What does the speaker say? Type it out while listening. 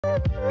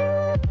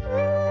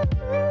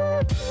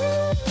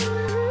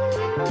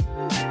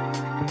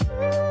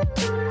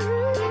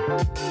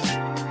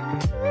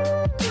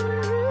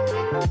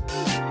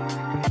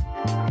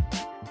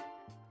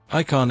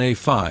Icon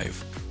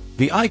A5.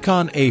 The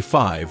Icon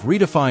A5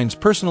 redefines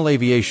personal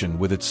aviation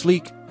with its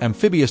sleek,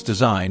 amphibious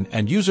design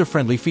and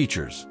user-friendly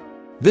features.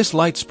 This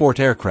light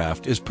sport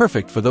aircraft is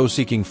perfect for those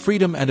seeking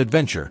freedom and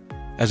adventure,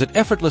 as it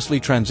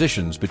effortlessly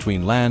transitions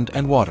between land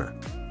and water.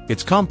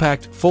 Its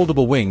compact,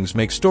 foldable wings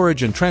make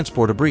storage and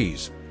transport a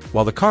breeze,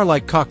 while the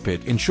car-like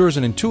cockpit ensures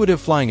an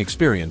intuitive flying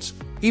experience,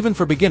 even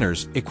for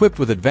beginners, equipped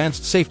with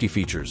advanced safety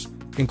features,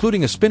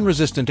 including a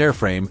spin-resistant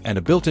airframe and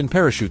a built-in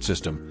parachute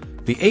system.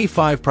 The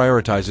A5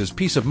 prioritizes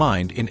peace of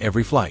mind in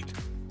every flight.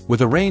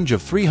 With a range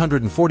of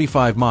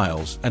 345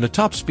 miles and a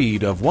top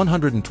speed of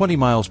 120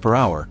 miles per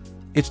hour,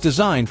 it's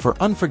designed for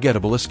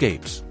unforgettable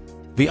escapes.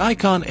 The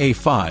Icon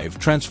A5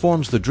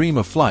 transforms the dream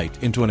of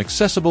flight into an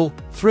accessible,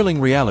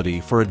 thrilling reality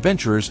for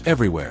adventurers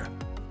everywhere.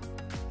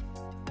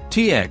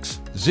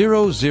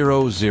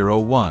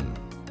 TX0001.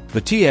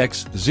 The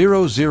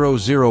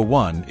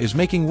TX0001 is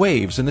making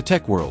waves in the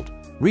tech world,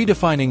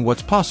 redefining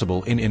what's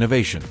possible in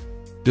innovation.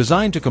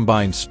 Designed to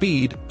combine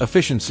speed,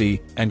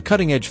 efficiency, and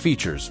cutting-edge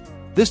features,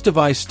 this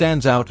device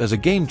stands out as a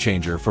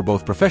game-changer for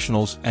both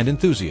professionals and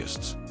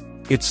enthusiasts.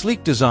 Its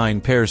sleek design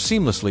pairs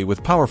seamlessly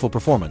with powerful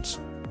performance,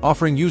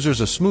 offering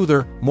users a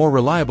smoother, more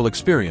reliable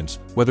experience,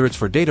 whether it's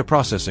for data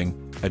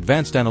processing,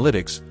 advanced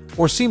analytics,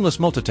 or seamless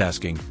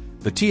multitasking.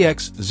 The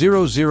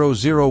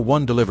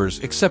TX0001 delivers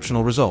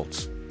exceptional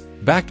results.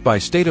 Backed by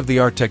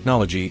state-of-the-art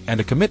technology and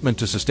a commitment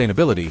to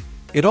sustainability,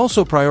 it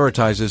also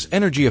prioritizes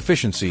energy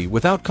efficiency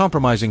without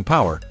compromising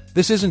power.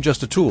 This isn't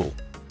just a tool,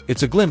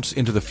 it's a glimpse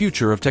into the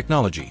future of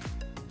technology.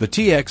 The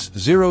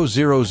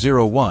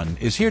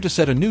TX0001 is here to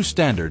set a new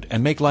standard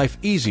and make life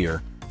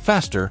easier,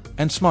 faster,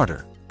 and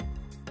smarter.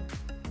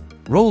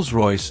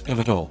 RollsRoyce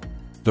eVTOL.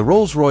 The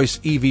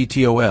RollsRoyce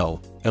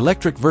eVTOL,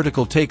 electric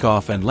vertical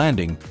takeoff and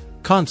landing,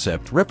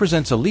 concept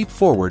represents a leap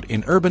forward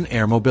in urban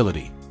air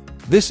mobility.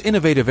 This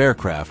innovative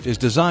aircraft is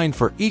designed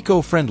for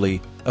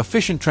eco-friendly,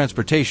 efficient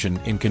transportation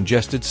in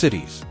congested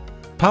cities.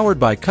 Powered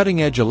by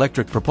cutting-edge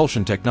electric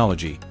propulsion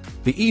technology,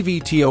 the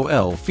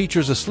eVTOL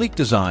features a sleek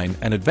design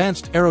and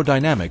advanced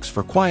aerodynamics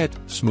for quiet,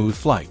 smooth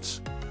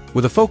flights.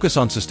 With a focus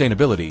on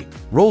sustainability,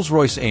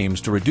 Rolls-Royce aims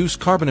to reduce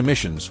carbon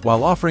emissions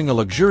while offering a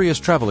luxurious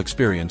travel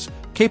experience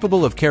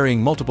capable of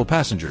carrying multiple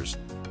passengers.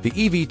 The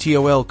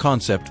eVTOL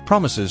concept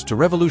promises to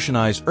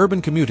revolutionize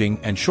urban commuting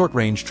and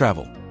short-range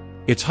travel.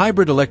 Its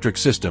hybrid electric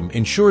system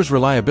ensures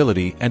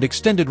reliability and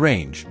extended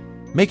range,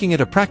 making it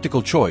a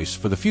practical choice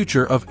for the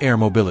future of air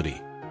mobility.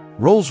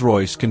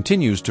 Rolls-Royce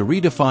continues to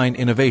redefine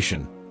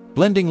innovation,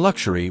 blending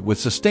luxury with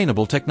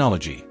sustainable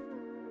technology.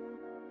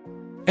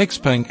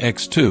 Xpeng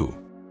X2.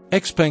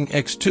 Xpeng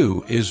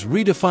X2 is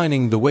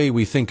redefining the way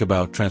we think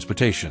about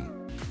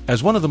transportation.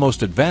 As one of the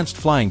most advanced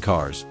flying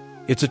cars,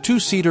 it's a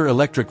two-seater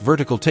electric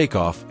vertical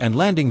takeoff and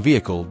landing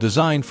vehicle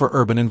designed for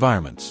urban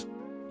environments.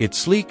 Its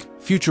sleek,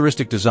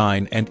 futuristic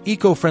design and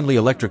eco-friendly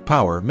electric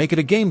power make it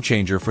a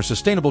game-changer for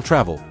sustainable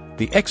travel.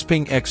 The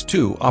Xpeng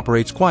X2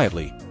 operates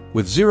quietly,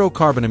 with zero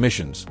carbon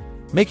emissions,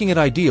 making it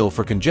ideal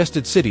for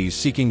congested cities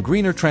seeking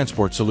greener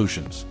transport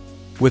solutions.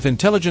 With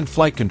intelligent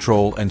flight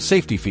control and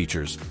safety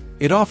features,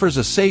 it offers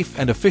a safe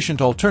and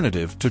efficient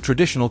alternative to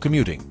traditional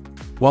commuting.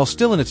 While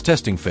still in its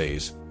testing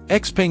phase,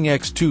 Xpeng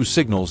X2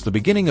 signals the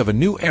beginning of a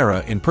new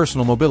era in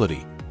personal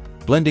mobility,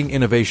 blending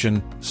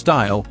innovation,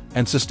 style,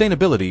 and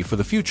sustainability for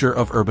the future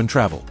of urban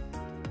travel.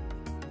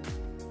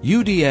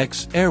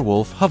 UDX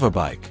Airwolf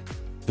Hoverbike.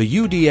 The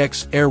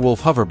UDX Airwolf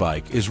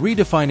Hoverbike is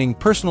redefining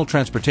personal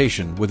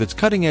transportation with its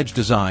cutting-edge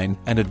design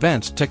and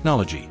advanced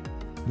technology.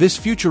 This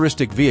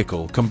futuristic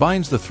vehicle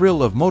combines the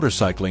thrill of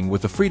motorcycling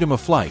with the freedom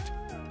of flight,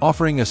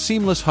 offering a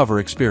seamless hover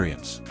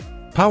experience.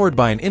 Powered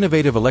by an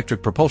innovative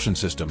electric propulsion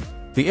system,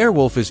 the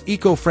Airwolf is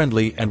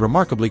eco-friendly and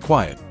remarkably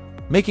quiet,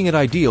 making it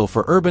ideal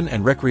for urban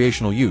and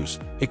recreational use.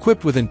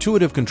 Equipped with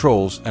intuitive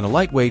controls and a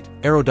lightweight,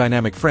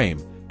 aerodynamic frame,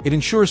 it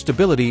ensures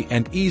stability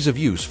and ease of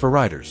use for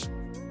riders.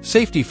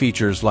 Safety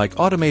features like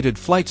automated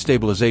flight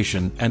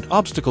stabilization and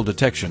obstacle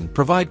detection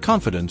provide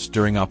confidence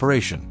during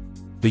operation.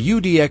 The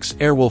UDX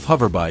Airwolf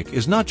Hoverbike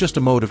is not just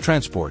a mode of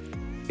transport,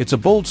 it's a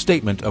bold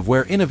statement of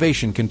where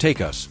innovation can take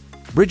us,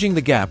 bridging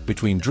the gap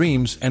between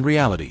dreams and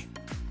reality.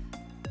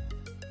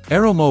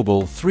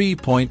 AeroMobil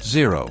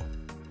 3.0.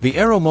 The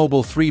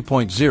AeroMobil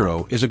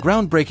 3.0 is a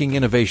groundbreaking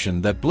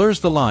innovation that blurs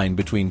the line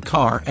between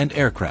car and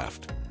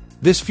aircraft.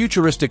 This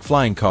futuristic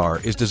flying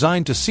car is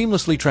designed to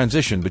seamlessly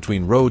transition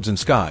between roads and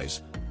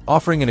skies,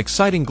 offering an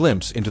exciting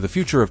glimpse into the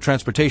future of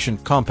transportation.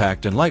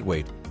 Compact and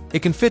lightweight,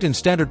 it can fit in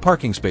standard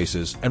parking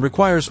spaces and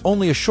requires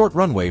only a short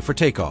runway for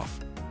takeoff.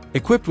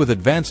 Equipped with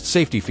advanced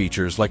safety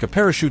features like a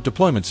parachute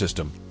deployment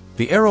system,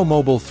 the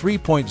AeroMobil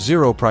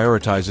 3.0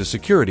 prioritizes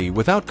security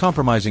without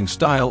compromising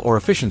style or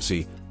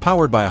efficiency.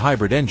 Powered by a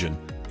hybrid engine,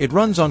 it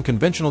runs on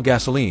conventional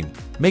gasoline,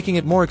 making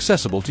it more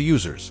accessible to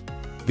users.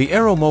 The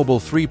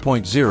AeroMobil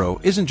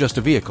 3.0 isn't just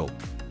a vehicle.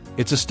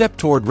 It's a step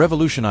toward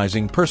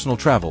revolutionizing personal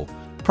travel,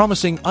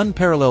 promising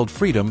unparalleled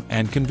freedom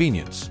and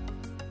convenience.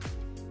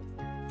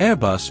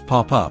 Airbus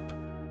PopUp.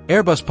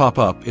 Airbus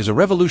PopUp is a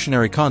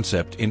revolutionary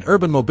concept in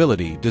urban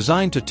mobility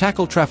designed to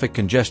tackle traffic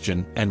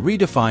congestion and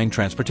redefine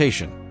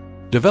transportation.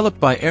 Developed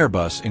by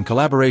Airbus in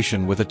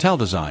collaboration with ACCEL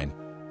Design,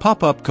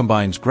 PopUp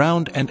combines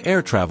ground and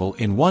air travel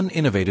in one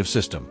innovative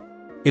system.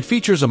 It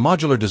features a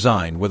modular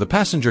design where the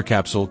passenger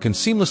capsule can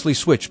seamlessly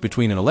switch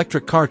between an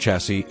electric car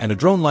chassis and a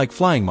drone-like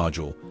flying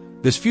module.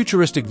 This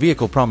futuristic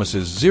vehicle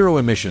promises zero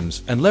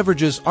emissions and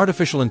leverages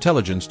artificial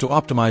intelligence to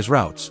optimize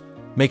routes,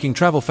 making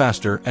travel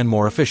faster and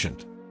more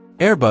efficient.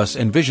 Airbus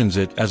envisions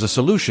it as a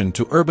solution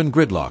to urban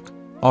gridlock,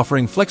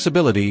 offering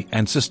flexibility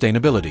and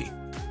sustainability.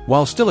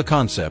 While still a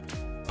concept,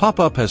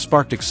 PopUp has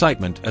sparked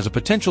excitement as a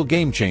potential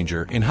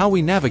game-changer in how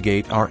we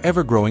navigate our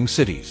ever-growing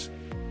cities.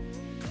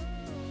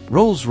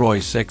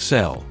 RollsRoyce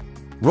XL.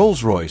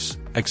 Rolls-Royce,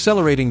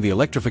 accelerating the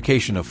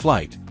electrification of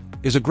flight,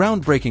 is a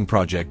groundbreaking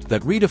project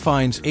that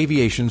redefines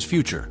aviation's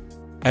future.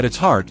 At its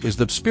heart is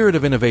the spirit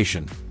of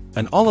innovation,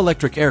 an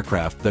all-electric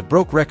aircraft that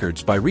broke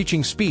records by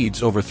reaching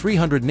speeds over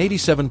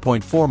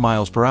 387.4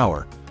 miles per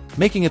hour,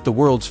 making it the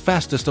world's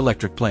fastest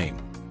electric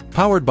plane.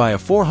 Powered by a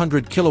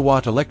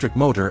 400-kilowatt electric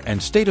motor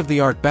and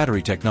state-of-the-art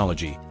battery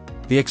technology,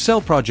 the XL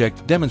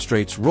project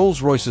demonstrates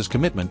Rolls-Royce's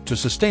commitment to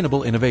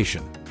sustainable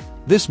innovation.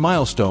 This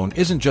milestone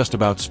isn't just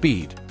about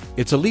speed,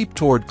 it's a leap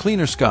toward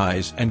cleaner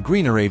skies and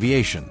greener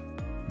aviation.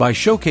 By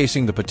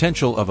showcasing the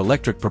potential of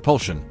electric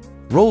propulsion,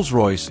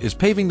 Rolls-Royce is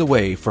paving the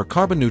way for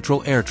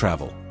carbon-neutral air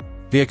travel.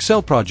 The XL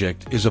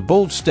project is a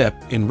bold step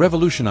in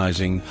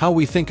revolutionizing how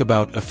we think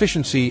about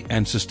efficiency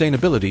and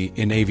sustainability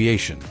in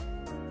aviation.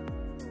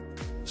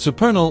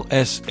 Supernal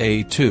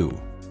S-A2.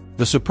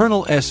 The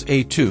Supernal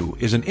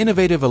S-A2 is an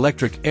innovative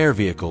electric air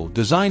vehicle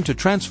designed to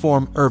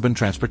transform urban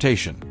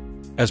transportation.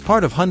 As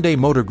part of Hyundai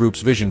Motor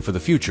Group's vision for the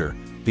future,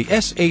 the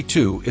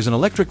SA2 is an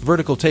electric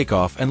vertical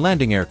takeoff and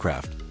landing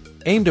aircraft,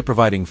 aimed at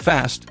providing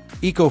fast,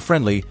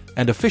 eco-friendly,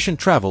 and efficient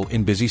travel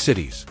in busy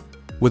cities.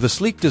 With a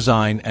sleek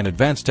design and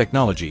advanced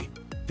technology,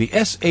 the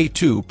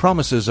SA2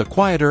 promises a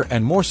quieter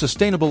and more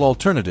sustainable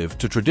alternative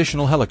to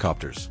traditional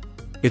helicopters.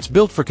 It's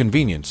built for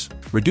convenience,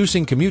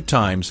 reducing commute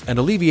times and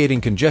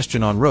alleviating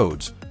congestion on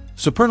roads.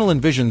 Supernal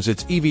envisions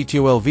its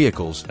eVTOL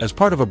vehicles as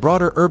part of a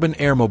broader urban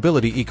air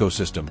mobility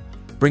ecosystem,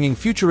 bringing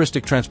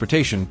futuristic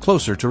transportation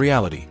closer to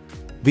reality.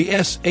 The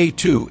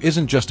SA2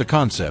 isn't just a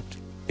concept,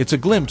 it's a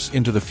glimpse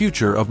into the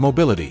future of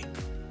mobility.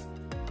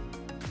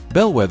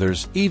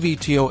 Bellwether's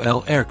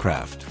eVTOL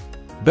Aircraft.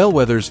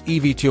 Bellwether's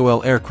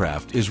eVTOL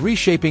aircraft is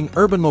reshaping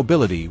urban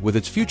mobility with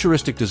its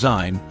futuristic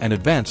design and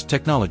advanced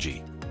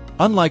technology.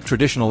 Unlike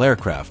traditional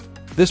aircraft,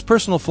 this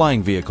personal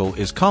flying vehicle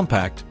is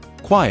compact,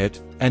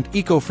 quiet, and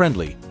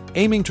eco-friendly,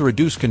 aiming to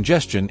reduce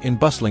congestion in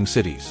bustling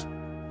cities.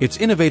 Its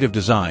innovative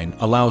design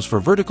allows for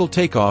vertical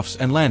takeoffs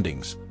and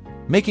landings,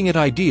 making it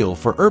ideal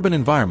for urban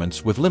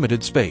environments with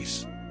limited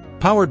space.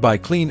 Powered by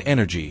clean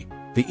energy,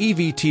 the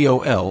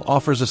eVTOL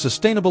offers a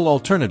sustainable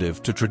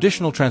alternative to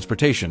traditional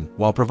transportation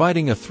while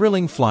providing a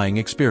thrilling flying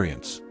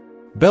experience.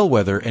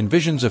 Bellwether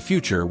envisions a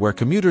future where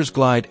commuters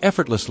glide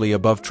effortlessly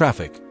above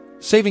traffic,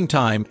 saving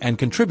time and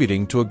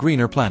contributing to a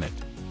greener planet.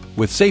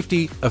 With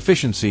safety,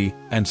 efficiency,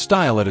 and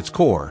style at its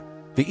core,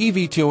 the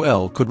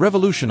eVTOL could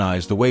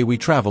revolutionize the way we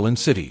travel in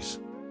cities.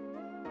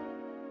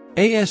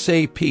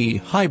 ASAP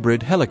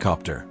Hybrid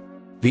Helicopter.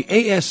 The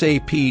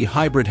ASAP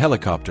hybrid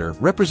helicopter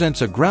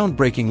represents a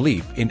groundbreaking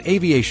leap in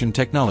aviation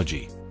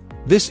technology.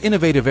 This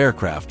innovative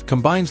aircraft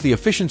combines the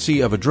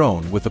efficiency of a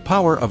drone with the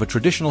power of a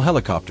traditional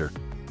helicopter,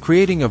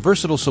 creating a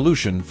versatile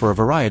solution for a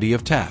variety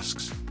of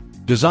tasks.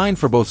 Designed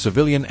for both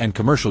civilian and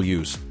commercial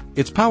use,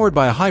 it's powered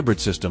by a hybrid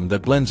system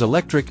that blends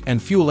electric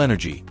and fuel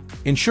energy,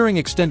 ensuring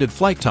extended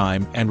flight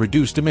time and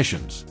reduced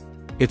emissions.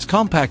 Its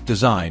compact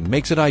design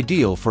makes it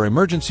ideal for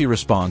emergency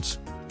response,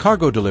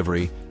 cargo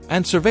delivery,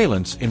 and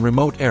surveillance in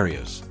remote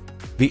areas.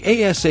 The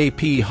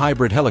ASAP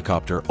hybrid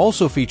helicopter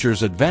also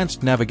features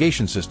advanced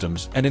navigation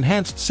systems and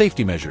enhanced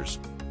safety measures,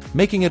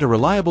 making it a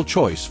reliable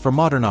choice for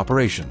modern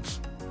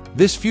operations.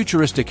 This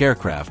futuristic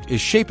aircraft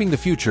is shaping the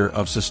future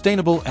of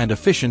sustainable and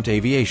efficient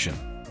aviation.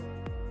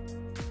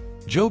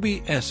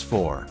 Joby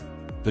S4.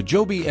 The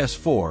Joby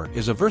S4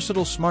 is a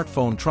versatile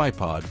smartphone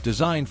tripod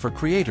designed for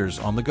creators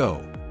on the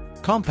go.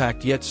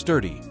 Compact yet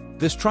sturdy,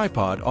 this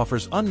tripod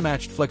offers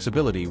unmatched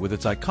flexibility with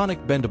its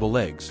iconic bendable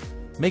legs,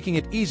 making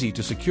it easy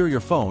to secure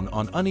your phone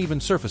on uneven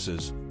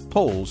surfaces,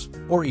 poles,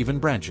 or even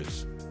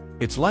branches.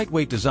 Its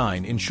lightweight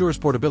design ensures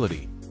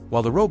portability,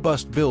 while the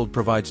robust build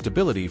provides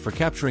stability for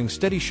capturing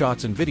steady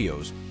shots and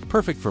videos,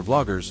 perfect for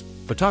vloggers,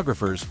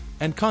 photographers,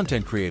 and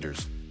content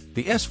creators.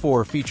 The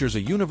S4 features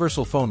a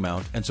universal phone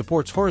mount and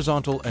supports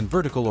horizontal and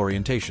vertical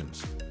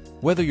orientations.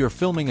 Whether you're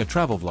filming a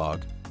travel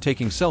vlog,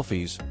 taking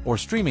selfies, or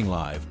streaming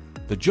live,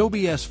 the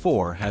Joby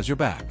S4 has your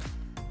back.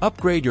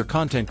 Upgrade your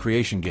content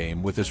creation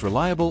game with this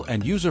reliable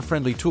and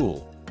user-friendly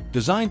tool,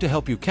 designed to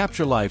help you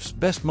capture life's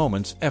best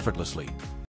moments effortlessly.